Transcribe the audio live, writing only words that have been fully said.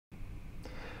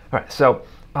All right, so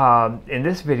in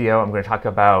this video, I'm going to talk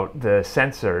about the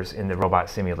sensors in the robot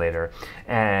simulator,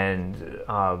 and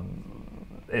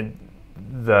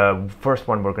the first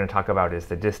one we're going to talk about is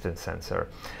the distance sensor.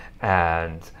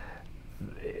 And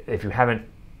if you haven't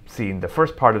seen the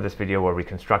first part of this video where we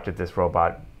constructed this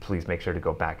robot, please make sure to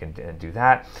go back and do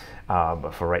that.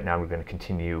 But for right now, we're going to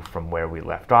continue from where we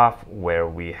left off, where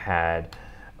we had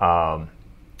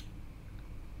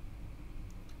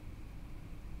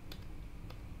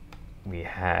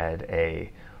a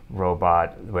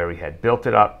robot where we had built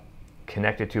it up,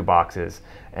 connected two boxes,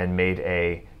 and made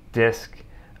a disk.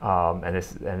 And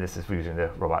this is using the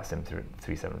Robot Sim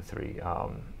 373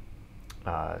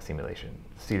 simulation.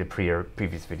 See the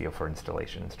previous video for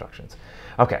installation instructions.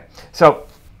 Okay, so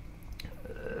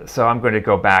I'm going to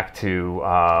go back to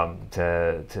all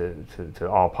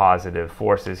positive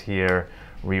forces here.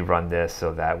 Rerun this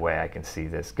so that way I can see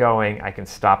this going. I can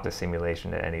stop the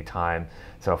simulation at any time.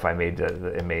 So if I made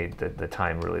the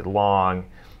time really long,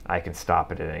 I can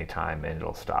stop it at any time and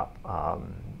it'll stop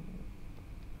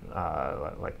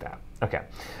like that. Okay.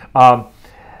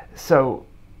 So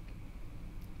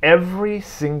every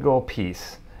single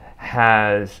piece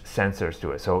has sensors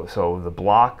to it. So the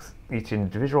blocks, each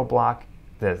individual block,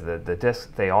 the disks,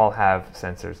 they all have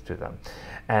sensors to them,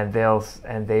 and they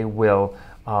will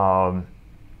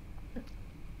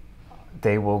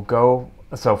go.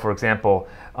 So for example,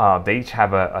 they each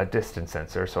have a distance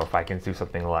sensor. So if I can do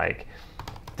something like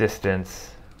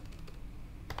distance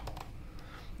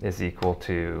is equal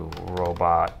to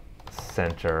robot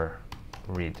center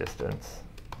read distance.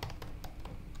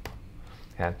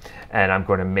 Okay, and I'm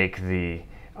going to make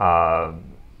I'm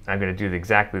going to do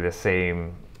exactly the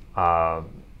same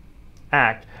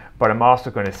act, but I'm also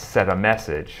going to set a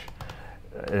message.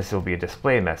 This will be a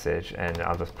display message, and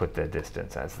I'll just put the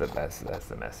distance as the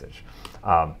message.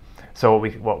 So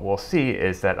what we'll see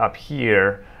is that up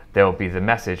here there will be the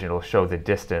message, and it'll show the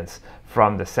distance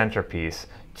from the centerpiece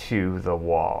to the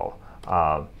wall,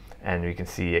 and you can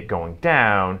see it going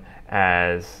down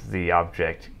as the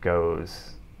object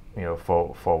goes,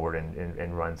 forward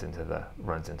and runs into the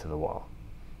wall.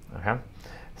 Okay,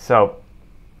 so.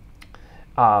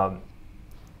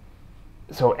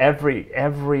 So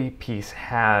every piece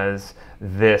has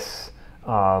this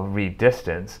read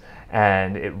distance,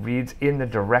 and it reads in the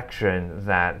direction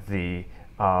that the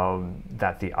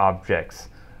objects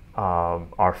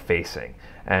are facing.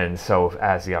 And so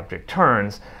as the object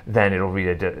turns, then it'll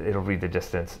read the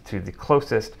distance to the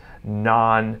closest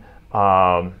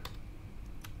non-robot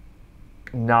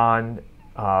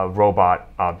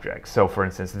object. So for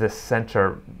instance, this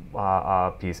center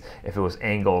piece, if it was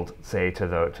angled, say, to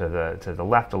the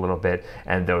left a little bit,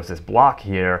 and there was this block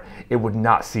here, it would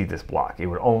not see this block. It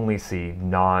would only see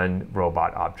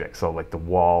non-robot objects, so like the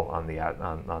wall on the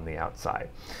outside.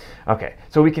 Okay,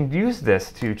 so we can use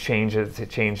this to change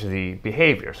the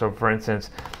behavior. So for instance,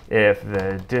 if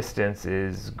the distance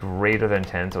is greater than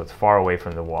 10, so it's far away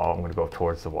from the wall, I'm going to go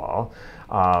towards the wall.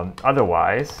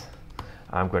 Otherwise,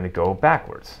 I'm going to go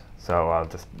backwards. So I'll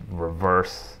just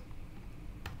reverse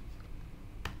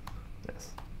this.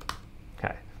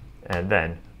 Okay, and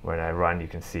then when I run, you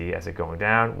can see as it going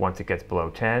down, once it gets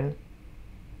below 10,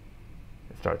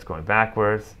 it starts going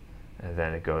backwards, and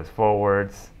then it goes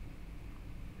forwards,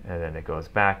 and then it goes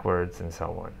backwards, and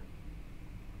so on.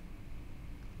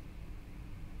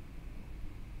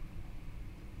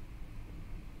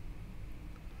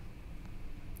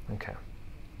 Okay.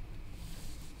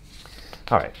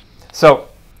 All right, so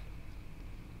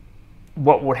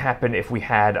what would happen if we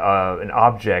had an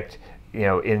object,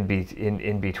 in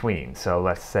between? So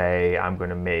let's say I'm going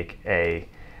to make a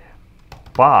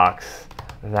box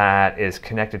that is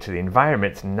connected to the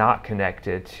environment, it's not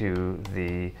connected to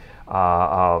the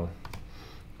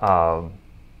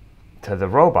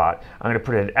robot. I'm going to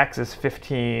put it at x is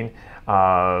 15.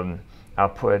 I'll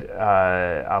put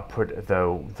the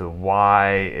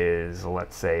y is,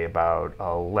 let's say, about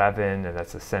 11, and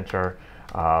that's the center.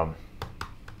 And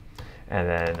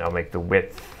then I'll make the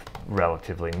width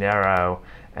relatively narrow,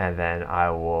 and then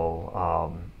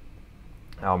I'll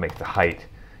make the height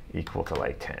equal to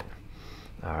like 10.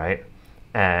 All right,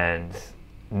 and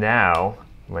now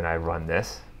when I run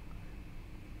this,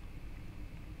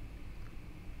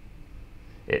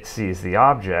 it sees the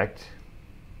object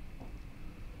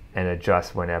and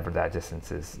adjust whenever that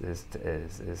distance is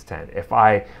 10. If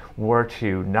I were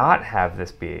to not have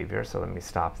this behavior, so let me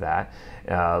stop that.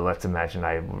 Let's imagine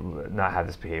I not have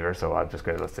this behavior, so I'm just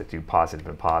going to, let's do positive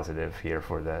and positive here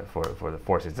for the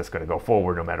force. It's just going to go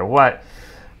forward no matter what,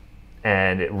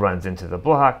 and it runs into the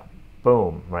block.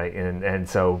 boom, right? And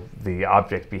so the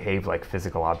objects behave like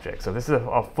physical objects. So this is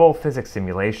a full physics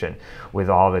simulation with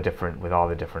all the different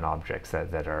objects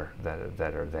that are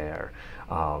there.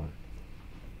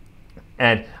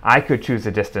 And I could choose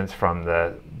a distance from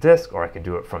the disk, or I could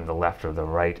do it from the left or the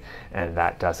right, and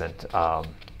that doesn't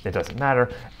it doesn't matter.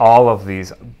 All of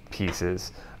these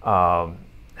pieces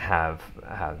have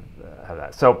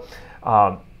that. So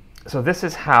so this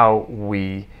is how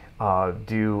we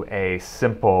do a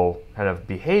simple kind of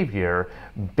behavior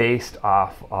based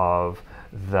off of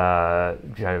the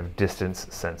kind of distance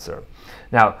sensor.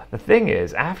 Now, the thing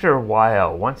is, after a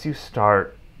while, once you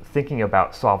start thinking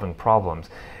about solving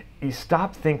problems, you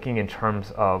stop thinking in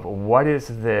terms of what is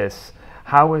this,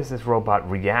 how is this robot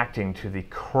reacting to the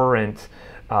current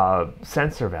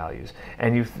sensor values,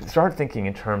 and you start thinking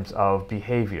in terms of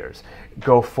behaviors.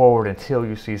 Go forward until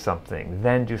you see something,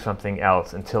 then do something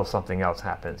else until something else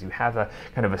happens. You have a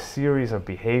kind of a series of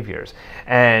behaviors,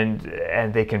 and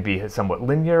they can be somewhat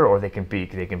linear, or they can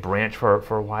branch for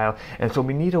a while. And so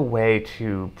we need a way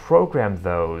to program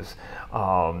those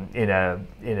in a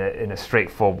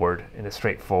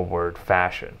straightforward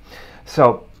fashion.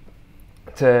 So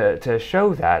to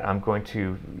show that, I'm going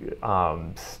to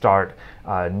start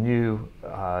a new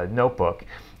notebook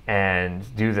and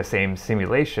do the same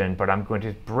simulation, but I'm going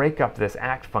to break up this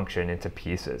act function into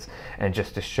pieces, and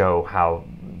just to show how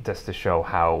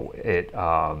it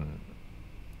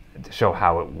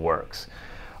works.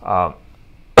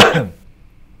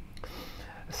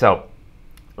 So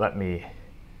let me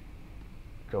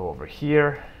go over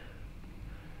here.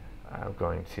 I'm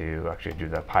going to actually do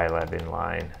the PyLab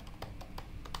inline,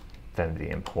 then the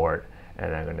import,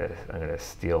 and I'm gonna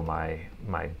steal my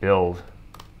build,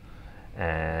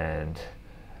 and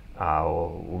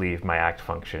I'll leave my act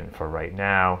function for right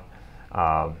now,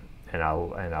 and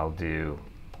I'll do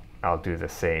the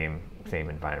same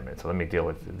environment. So let me deal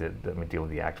with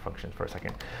the act functions for a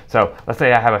second. So let's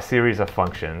say I have a series of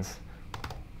functions.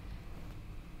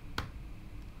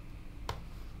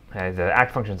 Okay, the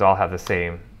act functions all have the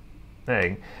same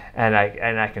thing, and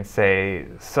I can say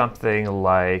something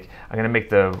like, I'm going to make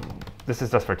this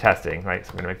is just for testing, right?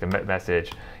 So I'm going to make the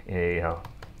message,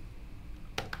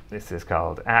 this is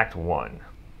called Act 1,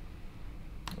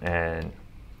 and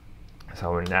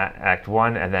so in Act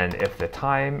 1, and then if the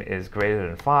time is greater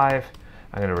than 5,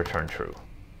 I'm going to return true.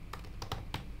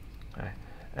 Okay.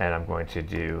 And I'm going to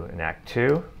do an Act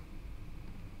 2,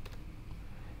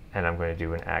 and I'm going to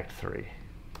do an Act 3.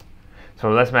 So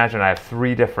let's imagine I have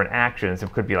 3 different actions.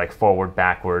 It could be like forward,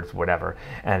 backwards, whatever.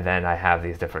 And then I have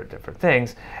these different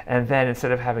things. And then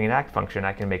instead of having an act function,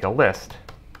 I can make a list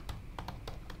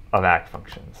of act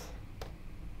functions.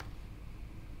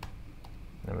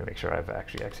 Let me make sure I've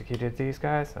actually executed these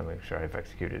guys. Let me make sure I've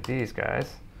executed these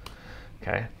guys.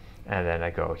 Okay. And then I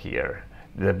go here.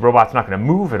 The robot's not going to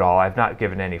move at all. I've not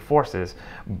given any forces,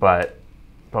 but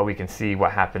we can see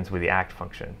what happens with the act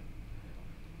function.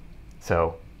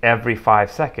 So every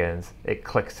 5 seconds, it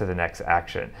clicks to the next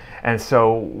action. And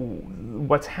so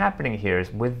what's happening here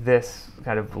is, with this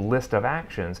kind of list of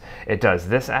actions, it does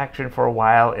this action for a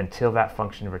while until that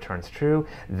function returns true,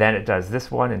 then it does this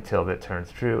one until it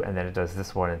turns true, and then it does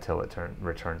this one until it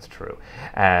returns true.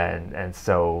 And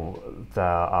so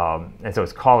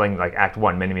it's calling like Act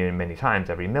 1 many times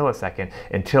every millisecond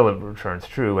until it returns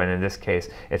true, and in this case,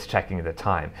 it's checking the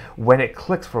time. When it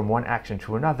clicks from one action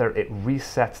to another, it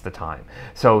resets the time.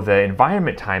 So the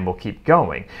environment time will keep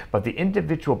going, but the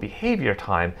individual behavior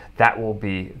time, that will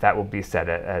be set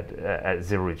at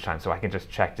 0 each time. So I can just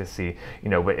check to see,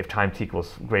 if time t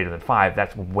equals greater than 5,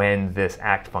 that's when this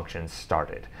act function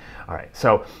started. All right.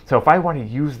 So if I want to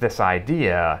use this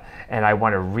idea and I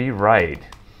want to rewrite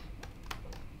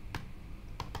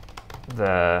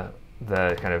the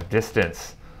kind of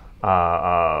distance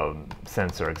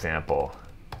sensor example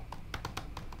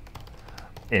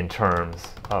in terms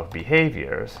of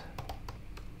behaviors,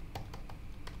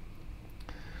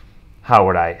 how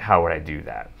would I do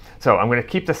that? So I'm going to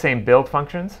keep the same build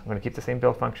functions. I'm just going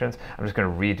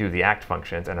to redo the act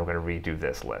functions, and I'm going to redo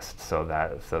this list. So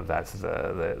that's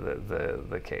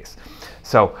the case.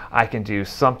 So I can do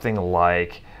something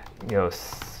like,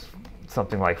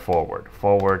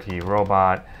 forward he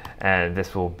robot, and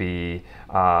this will be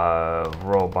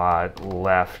robot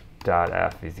left dot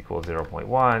f is equal to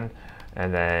 0.1,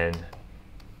 and then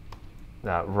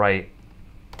right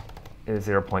is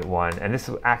 0.1, and this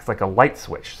acts like a light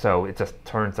switch, so it just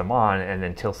turns them on, and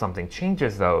until something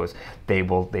changes those, they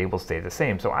will stay the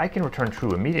same. So I can return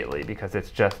true immediately because it's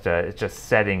just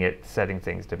setting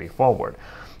things to be forward.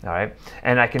 All right,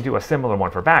 and I can do a similar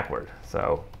one for backward.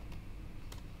 So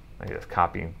I can just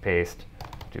copy and paste,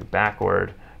 do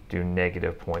backward, do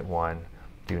negative 0.1,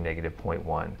 do negative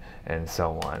 0.1, and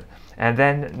so on. And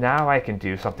then now I can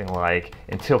do something like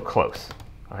until close.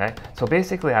 Okay, so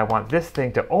basically I want this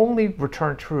thing to only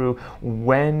return true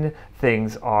when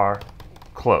things are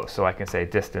close. So I can say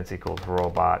distance equals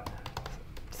robot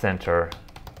center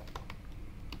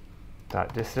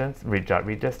dot distance, read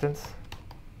distance.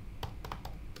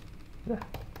 Yeah.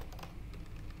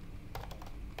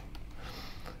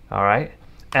 All right,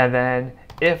 and then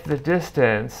if the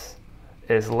distance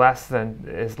is less than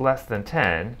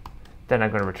 10, then I'm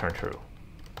going to return true.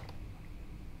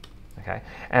 Okay,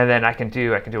 and then I can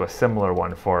do a similar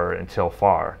one for until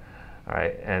far. All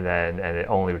right, and it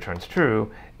only returns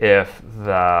true if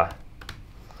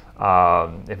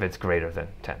it's greater than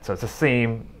 10. So it's the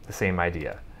same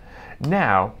idea.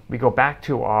 Now we go back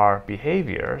to our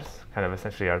behaviors, kind of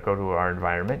essentially go to our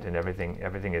environment, and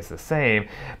everything is the same.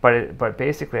 But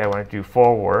basically I want to do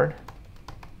forward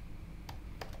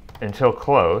until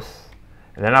close,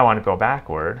 and then I want to go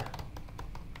backward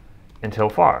until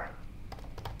far.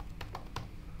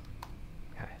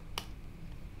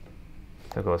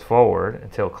 So it goes forward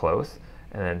until close,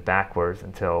 and then backwards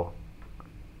until,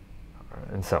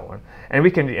 and so on. And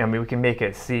we can make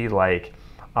it see like,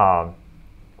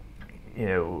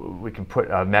 we can put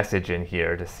a message in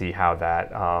here to see how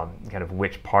that kind of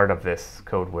which part of this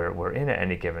code we're in at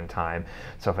any given time.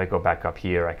 So if I go back up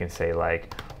here, I can say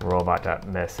like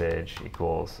robot.message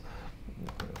equals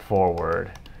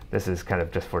forward. This is kind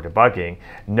of just for debugging.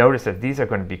 Notice that these are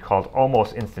going to be called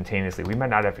almost instantaneously. We might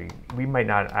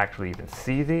not actually even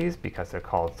see these because they're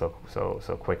called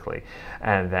so quickly.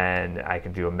 And then I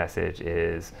can do a message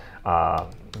is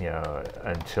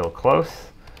until close,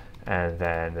 and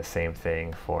then the same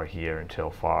thing for here until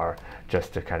far,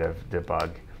 just to kind of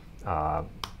debug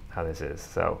how this is.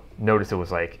 So notice it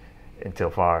was like until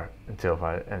far,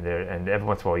 and every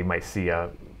once in a while you might see a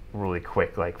really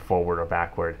quick like forward or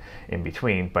backward in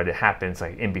between, but it happens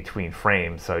like in between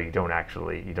frames, so you don't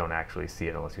actually see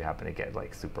it unless you happen to get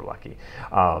like super lucky.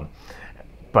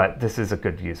 But this is a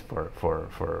good use for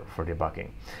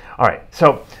debugging. All right,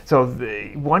 so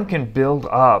one can build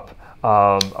up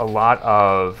a lot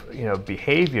of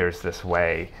behaviors this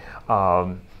way.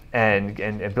 And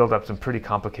build up some pretty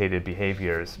complicated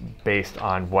behaviors based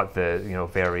on what the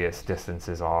various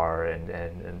distances are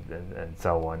and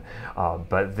so on.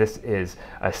 But this is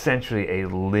essentially a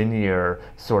linear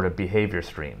sort of behavior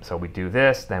stream. So we do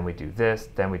this, then we do this,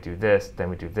 then we do this, then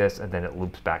we do this, and then it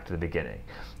loops back to the beginning.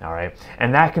 All right,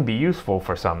 and that can be useful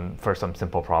for some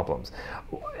simple problems.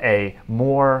 A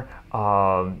more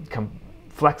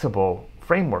flexible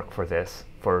framework for this,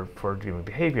 for doing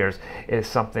behaviors, is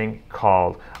something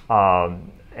called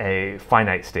a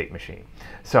finite state machine.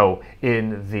 So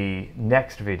in the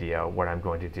next video, what I'm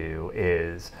going to do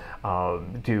is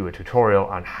do a tutorial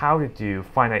on how to do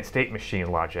finite state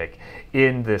machine logic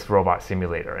in this robot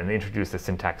simulator, and introduce the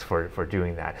syntax for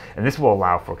doing that. And this will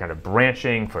allow for kind of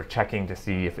branching, for checking to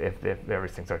see if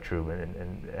everything's are true,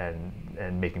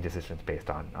 and making decisions based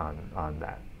on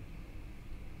that.